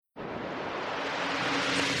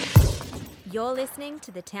You're listening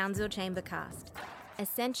to the Townsville Chambercast.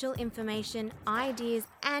 Essential information, ideas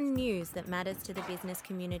and news that matters to the business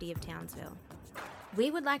community of Townsville.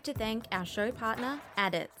 We would like to thank our show partner,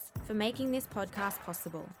 Adits, for making this podcast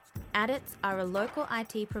possible. Adits are a local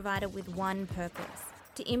IT provider with one purpose: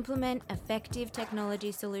 to implement effective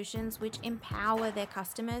technology solutions which empower their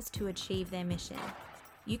customers to achieve their mission.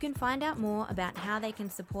 You can find out more about how they can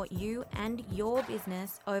support you and your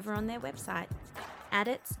business over on their website,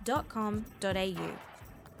 adits.com.au.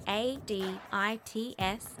 adits.com.au.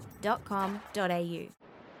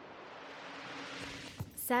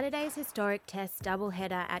 Saturday's historic Test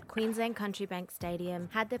doubleheader at Queensland Country Bank Stadium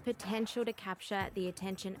had the potential to capture the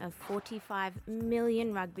attention of 45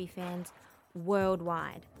 million rugby fans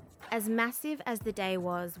worldwide. As massive as the day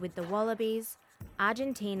was, with the Wallabies,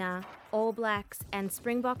 Argentina, All Blacks and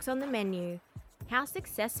Springboks on the menu, how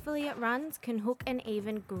successfully it runs can hook an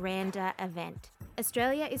even grander event.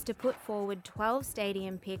 Australia is to put forward 12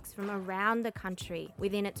 stadium picks from around the country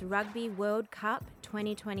within its Rugby World Cup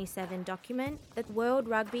 2027 document that World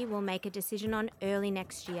Rugby will make a decision on early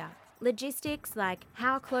next year. Logistics like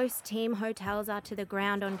how close team hotels are to the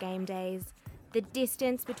ground on game days, the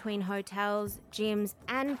distance between hotels, gyms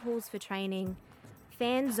and pools for training,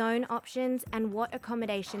 fan zone options and what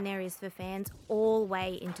accommodation there is for fans all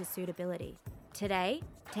weigh into suitability. Today,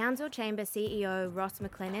 Townsville Chamber CEO Ross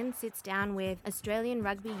McLennan sits down with Australian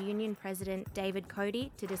Rugby Union President David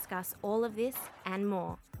Cody to discuss all of this and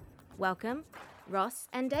more. Welcome, Ross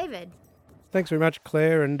and David. Thanks very much,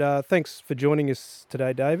 Claire, and thanks for joining us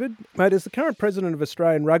today, David. Mate, as the current president of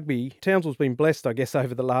Australian Rugby, Townsville's been blessed, I guess,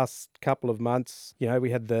 over the last couple of months. You know,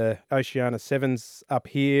 we had the Oceania Sevens up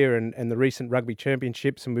here and the recent Rugby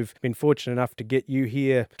Championships, and we've been fortunate enough to get you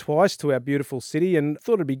here twice to our beautiful city, and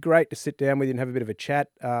thought it'd be great to sit down with you and have a bit of a chat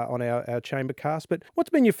on our Chambercast. But what's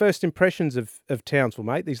been your first impressions of Townsville,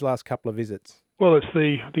 mate, these last couple of visits? Well, it's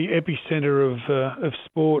the epicentre of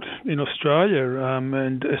sport in Australia,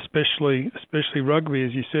 and especially rugby,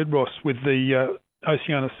 as you said, Ross, with the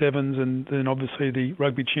Oceania Sevens and then obviously the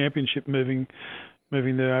Rugby Championship moving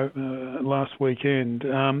there last weekend.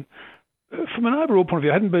 From an overall point of view,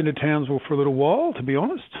 I hadn't been to Townsville for a little while, to be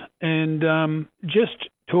honest, and just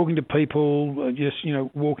talking to people, just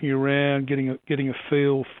walking around, getting a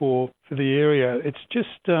feel for the area. It's just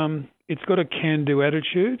it's got a can-do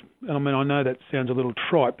attitude. I mean, I know that sounds a little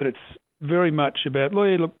trite, but it's very much about,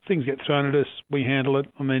 look, things get thrown at us, we handle it.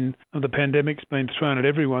 I mean, the pandemic's been thrown at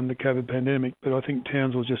everyone, the COVID pandemic, but I think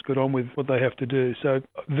Townsville's just got on with what they have to do. So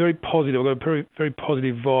very positive. I've got a very, very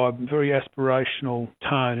positive vibe, very aspirational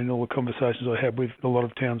tone in all the conversations I have with a lot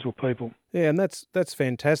of Townsville people. Yeah, and that's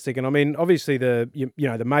fantastic. And I mean, obviously the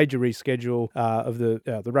major reschedule of the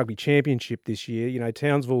Rugby Championship this year.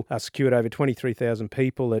 Townsville secured over 23,000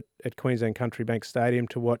 people at Queensland Country Bank Stadium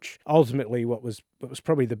to watch ultimately what was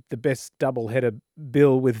probably the best double-header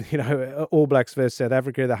bill with All Blacks versus South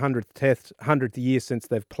Africa, the 100th year since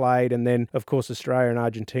they've played, and then of course Australia and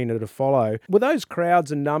Argentina to follow. Were those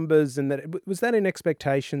crowds and numbers, and was that in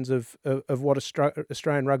expectations of what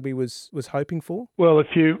Australian rugby was hoping for? Well,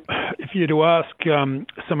 if you to ask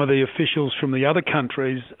some of the officials from the other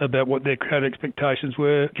countries about what their crowd expectations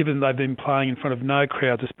were, given they've been playing in front of no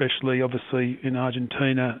crowds, especially obviously in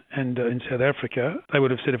Argentina and in South Africa, they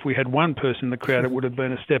would have said if we had one person in the crowd, it would have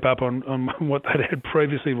been a step up on what they'd had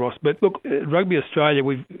previously, Ross. But look, Rugby Australia,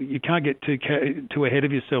 you can't get too ahead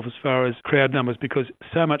of yourself as far as crowd numbers, because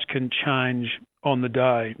so much can change on the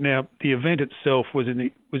day. Now, the event itself was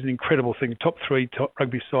an incredible thing. Top three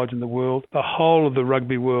rugby sides in the world, the whole of the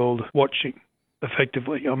rugby world watching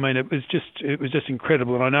effectively. I mean, it was just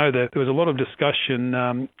incredible. And I know that there was a lot of discussion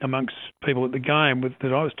amongst people at the game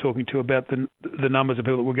that I was talking to about the numbers of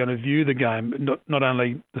people that were going to view the game, not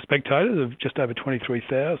only the spectators of just over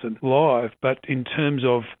 23,000 live, but in terms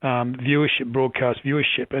of broadcast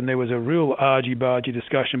viewership. And there was a real argy-bargy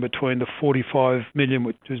discussion between the 45 million,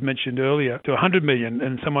 which was mentioned earlier, to 100 million.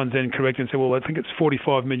 And someone's then corrected and said, well, I think it's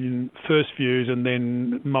 45 million first views and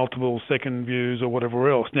then multiple second views or whatever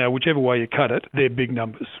else. Now, whichever way you cut it, they're big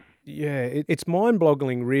numbers. Yeah, it's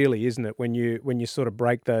mind-boggling, really, isn't it? When you sort of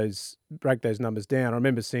break those numbers down. I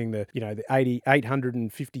remember seeing the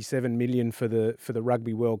 857 million for the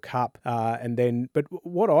Rugby World Cup, but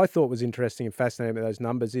what I thought was interesting and fascinating about those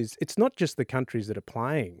numbers is it's not just the countries that are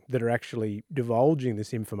playing that are actually divulging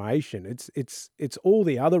this information. It's all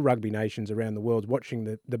the other rugby nations around the world watching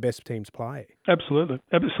the best teams play. Absolutely,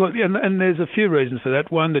 and there's a few reasons for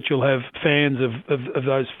that. One, that you'll have fans of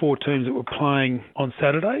those four teams that were playing on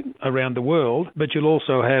Saturday around the world, but you'll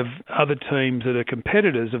also have other teams that are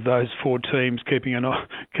competitors of those four teams keeping an eye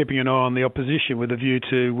on the opposition with a view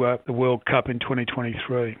to the World Cup in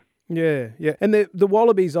 2023. Yeah, yeah. And the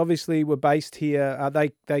Wallabies obviously were based here.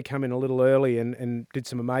 They come in a little early and did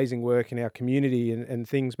some amazing work in our community and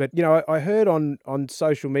things. But, you know, I heard on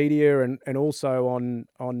social media and also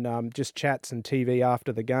on just chats and TV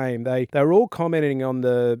after the game, they were all commenting on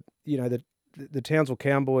the Townsville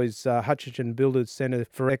Cowboys Hutchinson Builders Centre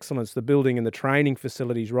for Excellence, the building and the training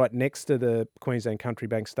facilities right next to the Queensland Country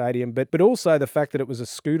Bank Stadium, but also the fact that it was a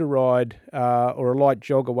scooter ride or a light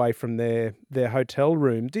jog away from their hotel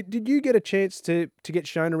room. Did you get a chance to get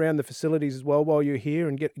shown around the facilities as well while you were here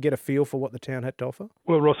and get a feel for what the town had to offer?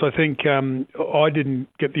 Well, Ross, I think I didn't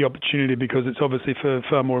get the opportunity because it's obviously for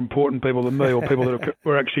far more important people than me or people that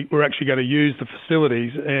were actually going to use the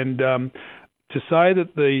facilities. And to say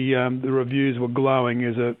that the reviews were glowing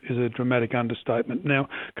is a dramatic understatement. Now,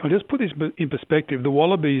 can I just put this in perspective? The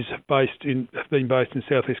Wallabies have been based in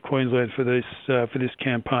southeast Queensland for this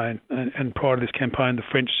campaign, and prior to this campaign, the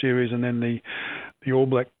French series, and then the All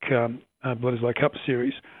Black Bledisloe Cup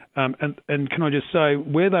series. And can I just say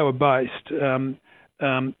where they were based?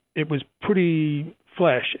 It was pretty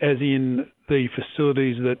flash, as in the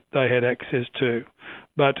facilities that they had access to,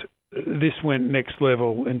 but this went next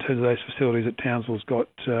level in terms of those facilities that Townsville's got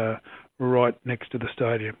right next to the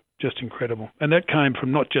stadium. Just incredible. And that came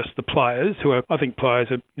from not just the players, who are, I think players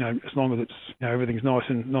are, as long as it's, everything's nice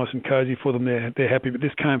and cosy for them, they're happy. But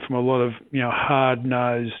this came from a lot of,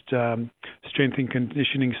 hard-nosed strength and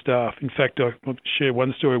conditioning staff. In fact, I'll share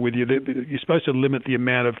one story with you. You're supposed to limit the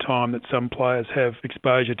amount of time that some players have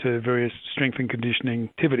exposure to various strength and conditioning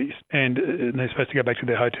activities, and they're supposed to go back to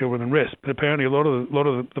their hotel room and rest. But apparently, a lot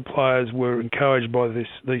of the players were encouraged by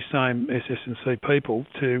these same SS&C people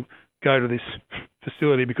to go to this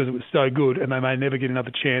facility because it was so good, and they may never get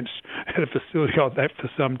another chance at a facility like that for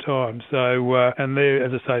some time. So, and they're,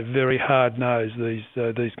 as I say, very hard-nosed,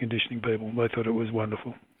 these conditioning people. They thought it was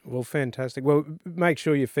wonderful. Well, fantastic. Well, make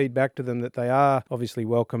sure you feed back to them that they are obviously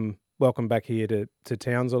welcome back here to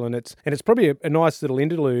Townsville, and it's probably a nice little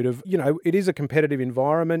interlude of, it is a competitive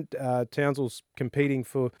environment. Townsville's competing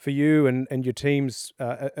for you and your teams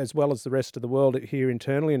as well as the rest of the world here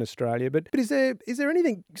internally in Australia. But is there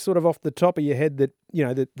anything sort of off the top of your head that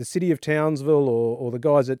the city of Townsville or the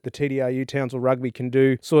guys at the TDRU Townsville Rugby can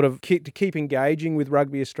do sort of to keep engaging with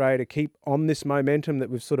Rugby Australia, to keep on this momentum that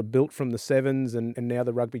we've sort of built from the Sevens and now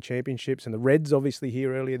the Rugby Championships, and the Reds obviously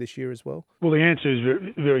here earlier this year as well? Well, the answer is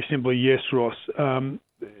very, very simply yes, Ross.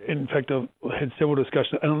 In fact, I've had several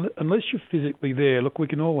discussions. Unless you're physically there, look, we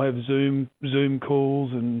can all have Zoom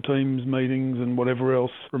calls and Teams meetings and whatever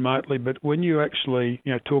else remotely, but when you're actually,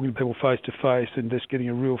 talking to people face to face and just getting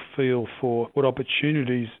a real feel for what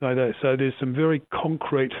opportunities are there. So there's some very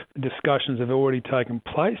concrete discussions have already taken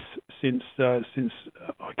place since I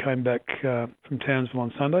came back from Townsville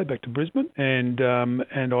on Sunday back to Brisbane, and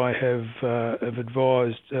I have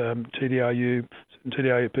advised TDRU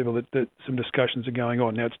people that some discussions are going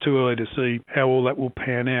on. Now, it's too early to see how all that will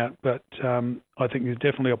pan out, but I think there's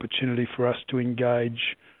definitely opportunity for us to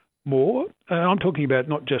engage more. I'm talking about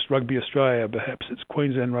not just Rugby Australia, perhaps it's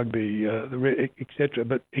Queensland Rugby, etc.,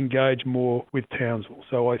 but engage more with Townsville.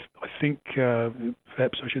 So I think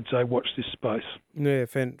perhaps I should say watch this space. Yeah,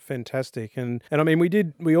 fantastic. And I mean,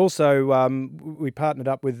 we also we partnered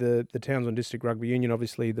up with the Townsville District Rugby Union,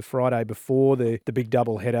 obviously the Friday before the big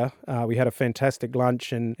double header. We had a fantastic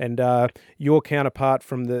lunch, and your counterpart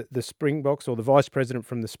from the Springboks, or the vice president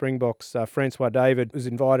from the Springboks, Francois David, was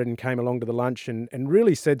invited and came along to the lunch and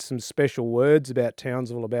really said some special words about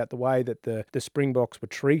Townsville, about the way that the Springboks were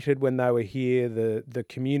treated when they were here, the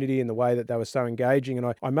community, and the way that they were so engaging.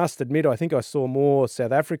 And I must admit, I think I saw more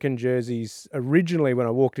South African jerseys originally when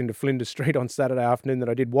I walked into Flinders Street on Saturday afternoon than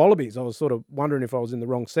I did Wallabies. I was sort of wondering if I was in the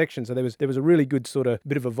wrong section. So there was a really good sort of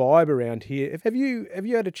bit of a vibe around here. Have you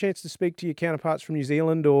had a chance to speak to your counterparts from New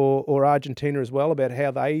Zealand or Argentina as well about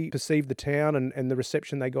how they perceive the town and the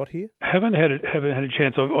reception they got here? Haven't had a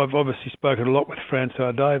chance. I've obviously spoken a lot with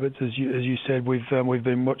Francois Davids, as you said. We've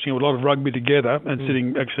been watching a lot of rugby together and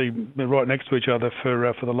sitting actually right next to each other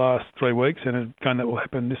for the last 3 weeks, and again that will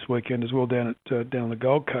happen this weekend as well down on the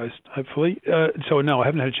Gold Coast, hopefully. So no, I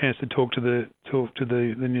haven't had a chance to talk to the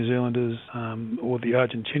New Zealanders or the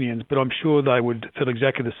Argentinians, but I'm sure they would feel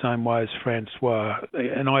exactly the same way as Francois.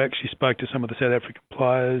 And I actually spoke to some of the South African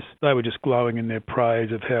players. They were just glowing in their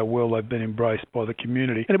praise of how well they've been embraced by the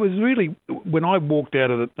community. And it was really, when I walked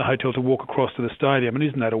out of the hotel to walk across to the stadium, and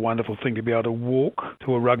isn't that a wonderful thing to be able to walk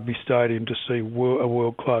to a rugby stadium to see a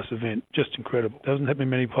world-class event? Just incredible. Doesn't happen in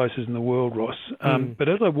many places in the world, Ross. But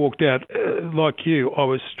as I walked out, like you, I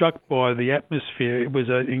was struck by the atmosphere. It was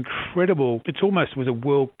an incredible, it almost was a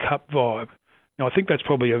World Cup vibe. Now, I think that's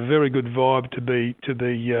probably a very good vibe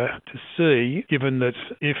to see, given that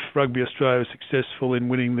if Rugby Australia is successful in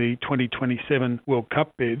winning the 2027 World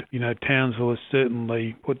Cup bid, Townsville has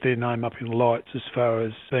certainly put their name up in lights as far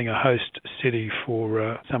as being a host city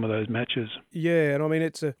for some of those matches. Yeah, and I mean,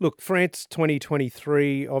 France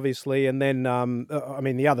 2023, obviously, and then,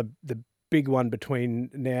 the big one between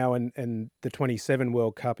now and the 27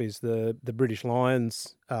 World Cup is the British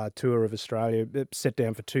Lions tour of Australia, set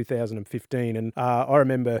down for 2015. And I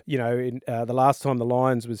remember, the last time the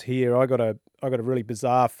Lions was here, I got a really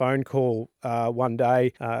bizarre phone call one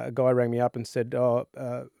day. A guy rang me up and said,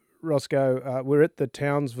 Roscoe, we're at the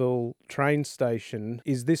Townsville train station.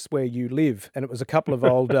 Is this where you live? And it was a couple of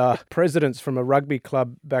old presidents from a rugby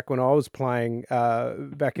club back when I was playing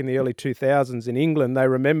back in the early 2000s in England. They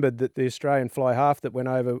remembered that the Australian fly half that went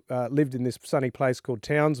over lived in this sunny place called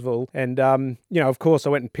Townsville. And, of course,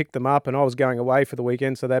 I went and picked them up, and I was going away for the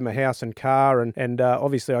weekend, so they had my house and car. And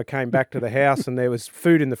obviously I came back to the house and there was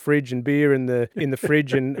food in the fridge and beer in the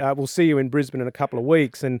fridge. And we'll see you in Brisbane in a couple of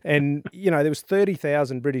weeks. And there was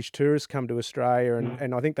 30,000 British tourists come to Australia,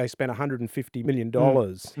 and I think they spent $150 million.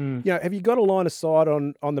 Have you got a line of sight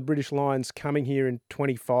on the British Lions coming here in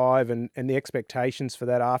 25 and the expectations for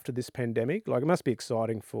that after this pandemic? Like, it must be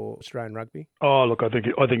exciting for Australian rugby. Oh, look, I think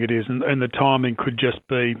it is, and the timing could just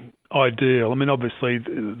be ideal. I mean, obviously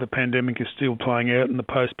the pandemic is still playing out in the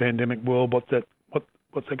post-pandemic world. What's that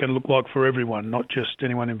going to look like for everyone, not just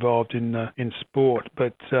anyone involved in sport?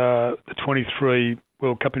 But the 23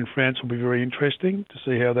 World Cup in France will be very interesting to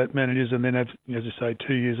see how that manages. And then, as I say,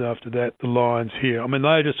 2 years after that, the Lions here. I mean,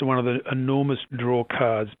 they're just one of the enormous draw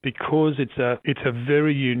cards because it's a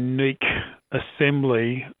very unique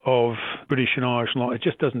assembly of British and Irish Lions.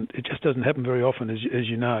 It just doesn't happen very often, as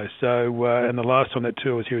you know. So, and the last time that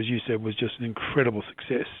tour was here, as you said, was just an incredible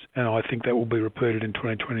success. And I think that will be repeated in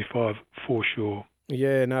 2025 for sure.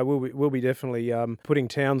 Yeah, no, we'll be definitely putting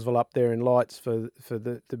Townsville up there in lights for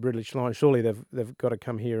the British Lions. Surely they've got to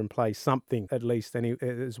come here and play something at least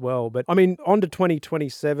as well. But I mean, on to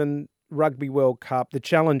 2027 Rugby World Cup. The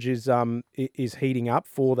challenge is heating up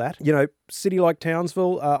for that. City like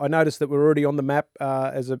Townsville. I noticed that we're already on the map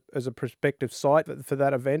as a prospective site for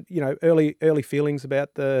that event. Early feelings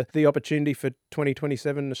about the opportunity for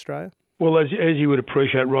 2027 in Australia. Well, as you would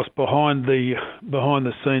appreciate, Ross, behind the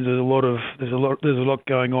scenes, there's a lot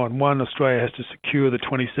going on. One, Australia has to secure the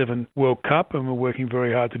 27 World Cup, and we're working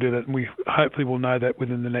very hard to do that. And we hopefully will know that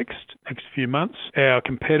within the next few months. Our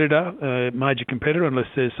competitor, major competitor, unless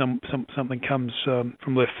there's something comes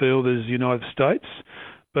from left field, is the United States.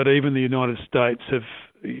 But even the United States have,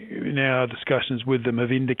 in our discussions with them,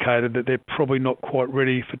 have indicated that they're probably not quite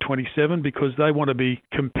ready for 27 because they want to be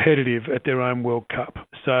competitive at their own World Cup.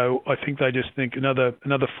 So I think they just think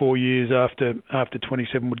another 4 years after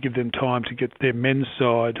 27 would give them time to get their men's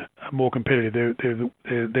side more competitive.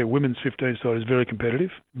 Their women's 15 side is very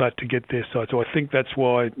competitive, but to get their side. So I think that's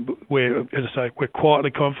why we're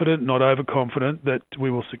quietly confident, not overconfident, that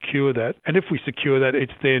we will secure that. And if we secure that,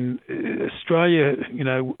 it's then Australia,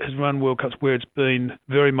 has run World Cups where it's been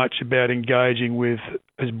very much about engaging with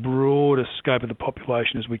as broad a scope of the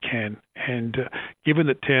population as we can. And given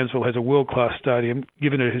that Townsville has a world-class stadium,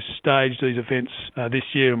 given it has staged these events this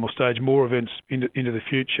year and will stage more events into the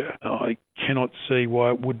future, I cannot see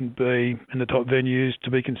why it wouldn't be in the top venues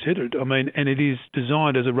to be considered. I mean, and it is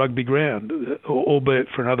designed as a rugby ground, albeit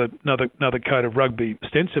for another code of rugby.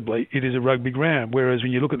 Ostensibly, it is a rugby ground, whereas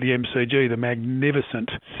when you look at the MCG, the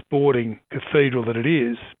magnificent sporting cathedral that it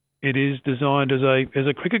is designed as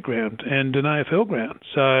a cricket ground and an AFL ground.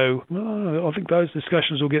 So I think those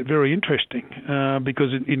discussions will get very interesting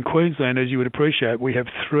because in Queensland, as you would appreciate, we have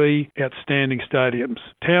three outstanding stadiums.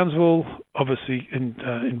 Townsville, obviously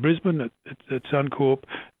in Brisbane at Suncorp,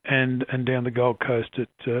 and down the Gold Coast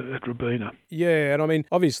at Robina. Yeah, and I mean,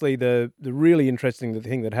 obviously the really interesting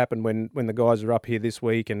thing that happened when the guys were up here this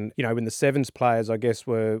week, and when the Sevens players, I guess,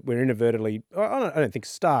 were inadvertently, I don't think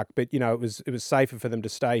stuck, but it was safer for them to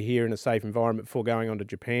stay here in a safe environment before going on to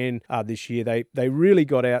Japan this year. They really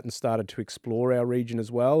got out and started to explore our region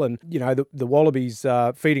as well, and the wallabies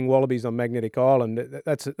feeding wallabies on Magnetic Island.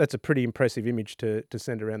 That's a pretty impressive image to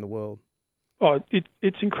send around the world. Oh,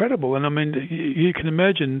 it's incredible. And I mean, you can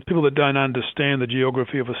imagine people that don't understand the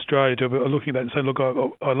geography of Australia are looking at that and saying, look,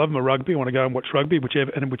 I love my rugby, I want to go and watch rugby,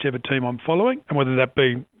 whichever team I'm following, and whether that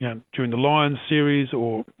be during the Lions series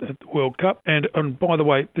or the World Cup. And by the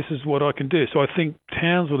way, this is what I can do. So I think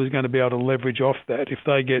Townsville is going to be able to leverage off that. If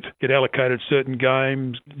they get allocated certain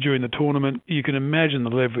games during the tournament, you can imagine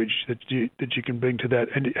the leverage that you can bring to that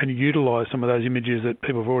and utilise some of those images that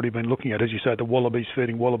people have already been looking at. As you say, the wallabies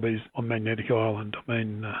feeding wallabies on Magnetic Island. I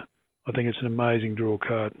mean, I think it's an amazing draw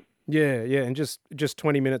card. Yeah, and just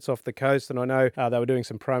 20 minutes off the coast. And I know they were doing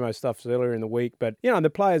some promo stuff earlier in the week, but and the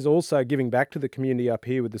players also giving back to the community up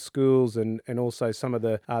here with the schools and also some of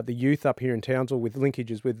the youth up here in Townsville with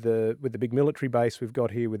linkages with the big military base we've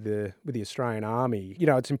got here with the Australian Army.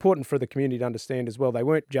 It's important for the community to understand as well. They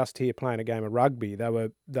weren't just here playing a game of rugby. They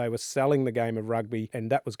were selling the game of rugby, and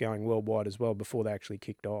that was going worldwide as well before they actually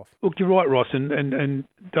kicked off. Look, you're right, Ross, and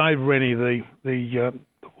Dave Rennie, the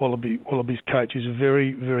Wallabies coach, is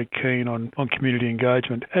very, very keen on community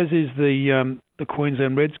engagement, as is the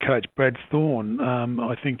Queensland Reds coach, Brad Thorne.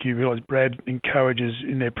 I think you realise Brad encourages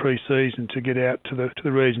in their pre-season to get out to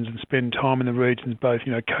the regions and spend time in the regions, both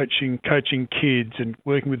coaching kids and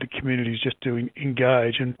working with the communities just to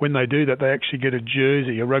engage. And when they do that, they actually get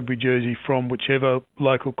a rugby jersey from whichever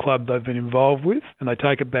local club they've been involved with, and they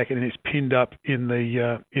take it back and it's pinned up in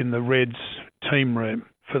the Reds team room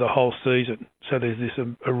for the whole season. So there's this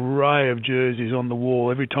array of jerseys on the wall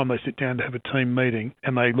every time they sit down to have a team meeting,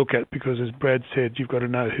 and they look at, because as Brad said, you've got to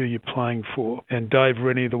know who you're playing for. And Dave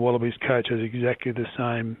Rennie, the Wallabies coach, has exactly the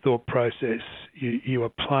same thought process. You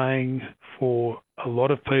are playing for a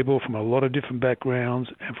lot of people from a lot of different backgrounds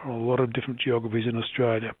and from a lot of different geographies in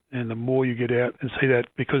Australia. And the more you get out and see that,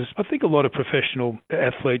 because I think a lot of professional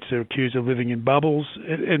athletes are accused of living in bubbles,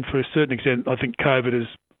 and for a certain extent, I think COVID has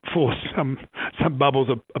force some bubbles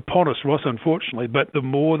upon us, Ross, unfortunately. But the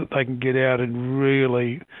more that they can get out and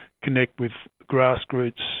really connect with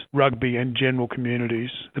grassroots rugby and general communities,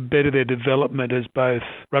 the better their development as both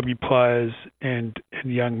rugby players and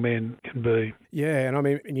young men can be. Yeah, and I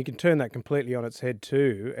mean, and you can turn that completely on its head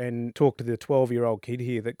too and talk to the 12-year-old kid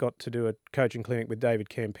here that got to do a coaching clinic with David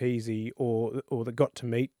Campese or that got to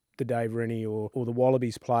meet the Dave Rennie or the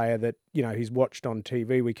Wallabies player that he's watched on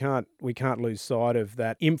TV. We can't lose sight of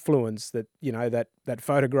that influence that that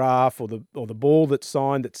photograph or the ball that's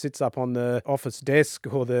signed that sits up on the office desk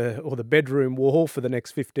or the bedroom wall for the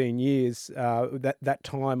next 15 years. That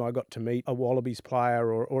time I got to meet a Wallabies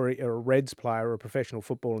player or a Reds player or a professional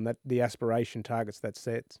football, and that the aspiration targets that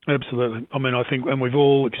sets. Absolutely. I mean, I think, and we've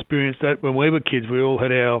all experienced that when we were kids. We all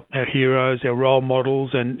had our heroes, our role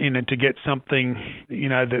models, and to get something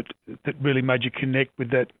that really made you connect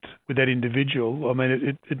with that individual. I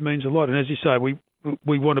mean, it means a lot. And as you say,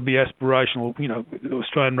 we want to be aspirational.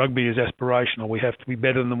 Australian rugby is aspirational. We have to be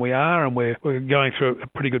better than we are, and we're going through a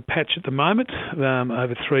pretty good patch at the moment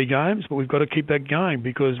over 3 games, but we've got to keep that going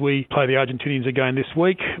because we play the Argentinians again this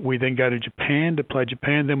week. We then go to Japan to play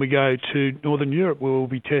Japan. Then we go to Northern Europe where we'll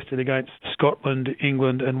be tested against Scotland,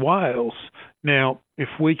 England and Wales. Now, if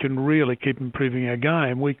we can really keep improving our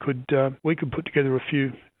game, we could put together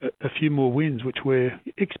a few more wins, which we're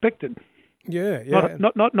expected. Yeah.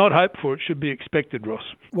 Not hope for. It should be expected, Ross.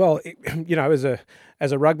 Well,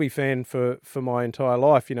 as a rugby fan for my entire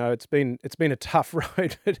life, it's been a tough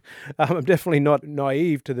road. But I'm definitely not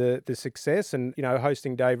naive to the success. And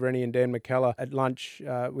hosting Dave Rennie and Dan McKellar at lunch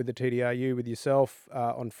with the TDRU with yourself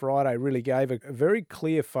on Friday really gave a very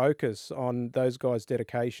clear focus on those guys'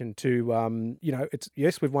 dedication to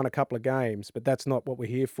yes, we've won a couple of games, but that's not what we're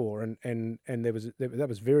here for. And that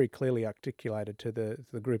was very clearly articulated to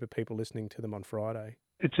the group of people listening to them on Friday.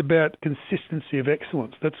 It's about consistency of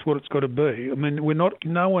excellence. That's what it's got to be. I mean,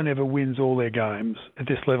 no one ever wins all their games at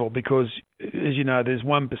this level because, as you know, there's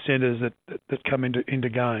 1%ers that come into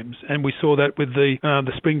games, and we saw that with the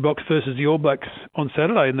Springboks versus the All Blacks on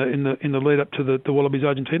Saturday in the lead up to the Wallabies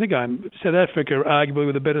Argentina game. South Africa arguably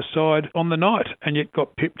were the better side on the night, and yet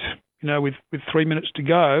got pipped, with 3 minutes to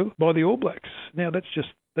go by the All Blacks. Now that's just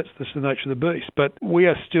the nature of the beast. But we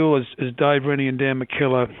are still, as Dave Rennie and Dan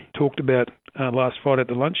McKellar talked about last Friday at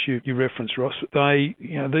the lunch you referenced, Ross,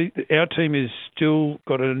 our team is still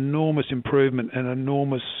got an enormous improvement and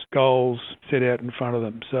enormous goals set out in front of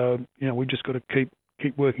them. So, we've just got to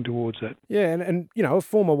keep working towards that. Yeah, and a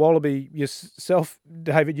former Wallaby yourself,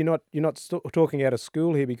 David, you're not talking out of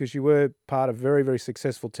school here because you were part of very, very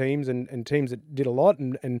successful teams and teams that did a lot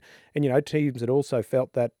and teams that also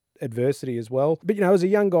felt that adversity as well. But, as a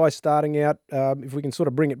young guy starting out, if we can sort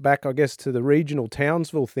of bring it back, I guess, to the regional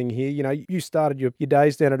Townsville thing here, you started your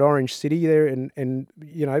days down at Orange City there in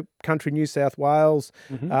country New South Wales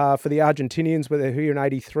for the Argentinians, where they're here in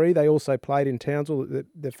 83. They also played in Townsville,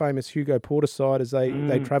 the famous Hugo Porter side as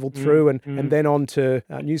they travelled through and then on to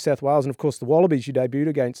New South Wales. And, of course, the Wallabies, you debuted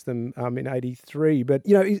against them in 83. But,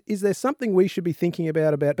 is there something we should be thinking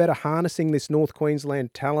about better harnessing this North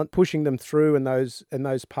Queensland talent, pushing them through in those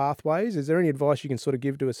pathways? Is there any advice you can sort of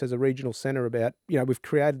give to us as a regional centre about, we've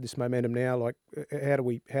created this momentum now, like how do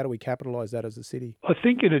we capitalise that as a city? I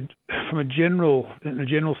think in a general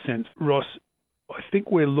sense, Ross, I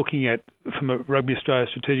think we're looking at, from a Rugby Australia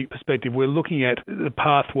strategic perspective, we're looking at the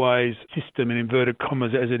pathways system in inverted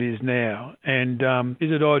commas as it is now. And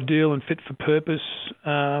is it ideal and fit for purpose?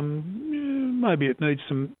 Maybe it needs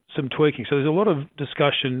some tweaking. So there's a lot of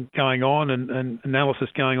discussion going on and analysis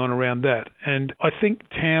going on around that. And I think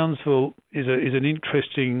Townsville is an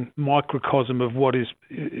interesting microcosm of what is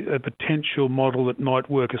a potential model that might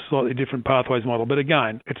work, a slightly different pathways model. But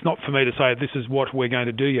again, it's not for me to say this is what we're going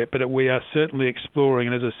to do yet, but we are certainly exploring.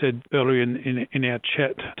 And as I said earlier in our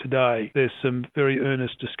chat today, there's some very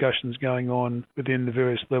earnest discussions going on within the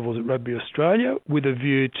various levels at Rugby Australia with a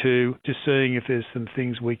view to seeing if there's some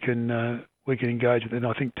things we can engage with, and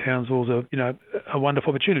I think Townsville's a wonderful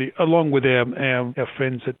opportunity, along with our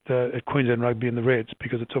friends at Queensland Rugby and the Reds,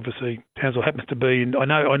 because it's obviously Townsville happens to be. And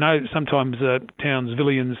I know sometimes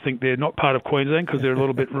Townsvillians think they're not part of Queensland because they're a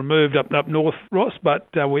little bit removed up north, Ross. But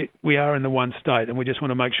we are in the one state, and we just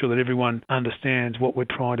want to make sure that everyone understands what we're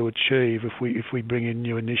trying to achieve if we bring in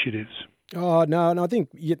new initiatives. Oh, no, and I think,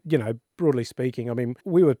 broadly speaking, I mean,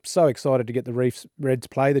 we were so excited to get the Reds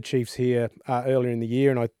play the Chiefs here earlier in the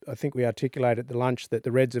year, and I think we articulated at the lunch that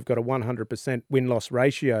the Reds have got a 100% win-loss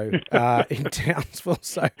ratio in Townsville,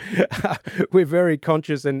 so we're very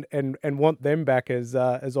conscious and want them back as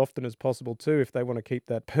often as possible too if they want to keep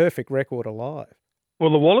that perfect record alive. Well,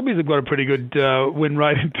 the Wallabies have got a pretty good win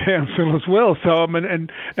rate in Townsville as well. So, I mean,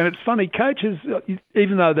 and it's funny, coaches,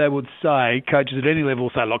 even though they would say, coaches at any level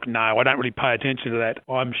say, look, no, I don't really pay attention to that.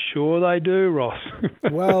 I'm sure they do, Ross.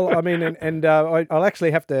 Well, I mean, and I'll actually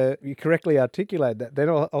have to correctly articulate that. Then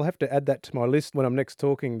I'll have to add that to my list when I'm next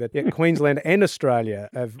talking that Queensland and Australia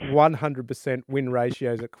have 100% win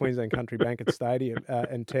ratios at Queensland Country Bank Stadium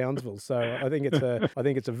and Townsville. So I think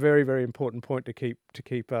it's a very, very important point to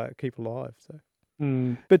keep alive. So.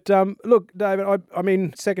 But look, David, I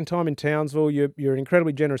mean, second time in Townsville, you're an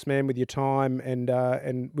incredibly generous man with your time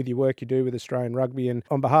and with your work you do with Australian Rugby. And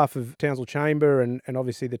on behalf of Townsville Chamber and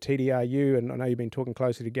obviously the TDRU, and I know you've been talking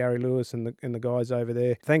closely to Gary Lewis and the guys over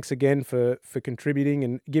there, thanks again for contributing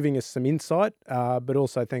and giving us some insight, but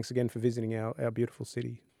also thanks again for visiting our beautiful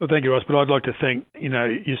city. Well, thank you, Ross. But I'd like to thank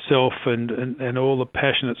yourself and all the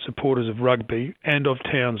passionate supporters of rugby and of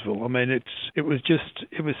Townsville. I mean, it was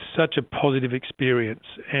such a positive experience,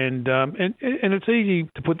 and it's easy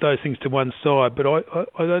to put those things to one side, but I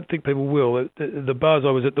don't think people will. The buzz. I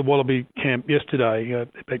was at the Wallaby camp yesterday,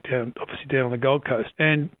 back down on the Gold Coast,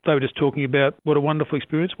 and they were just talking about what a wonderful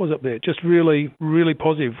experience was up there. Just really, really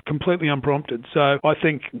positive, completely unprompted. So I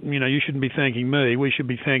think you shouldn't be thanking me. We should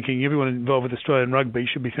be thanking everyone involved with Australian rugby.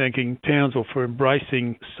 Should be thanking Townsville for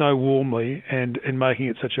embracing so warmly and making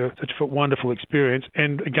it such a wonderful experience.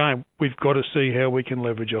 And again, we've got to see how we can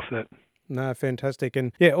leverage off that. No, fantastic.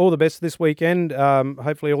 And yeah, all the best this weekend.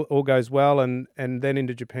 Hopefully all goes well and then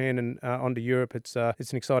into Japan and on to Europe. It's an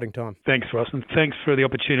exciting time. Thanks, Ross, and thanks for the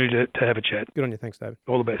opportunity to have a chat. Good on you. Thanks, David.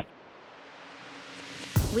 All the best.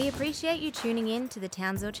 We appreciate you tuning in to the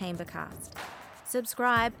Townsville Chambercast.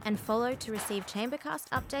 Subscribe and follow to receive Chambercast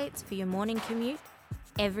updates for your morning commute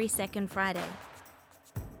every second Friday.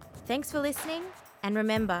 Thanks for listening, and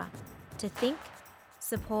remember to think,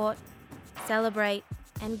 support, celebrate,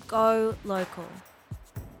 and go local.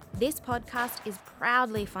 This podcast is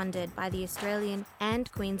proudly funded by the Australian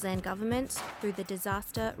and Queensland governments through the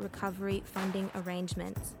Disaster Recovery Funding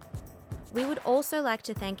Arrangements. We would also like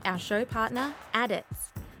to thank our show partner, Adits,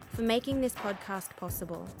 for making this podcast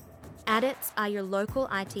possible. Adits are your local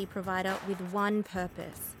IT provider with one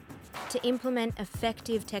purpose: to implement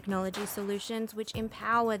effective technology solutions which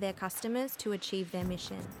empower their customers to achieve their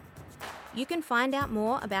mission. You can find out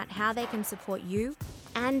more about how they can support you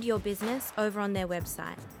and your business over on their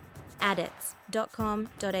website, adits.com.au.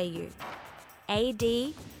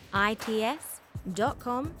 adits.com.au.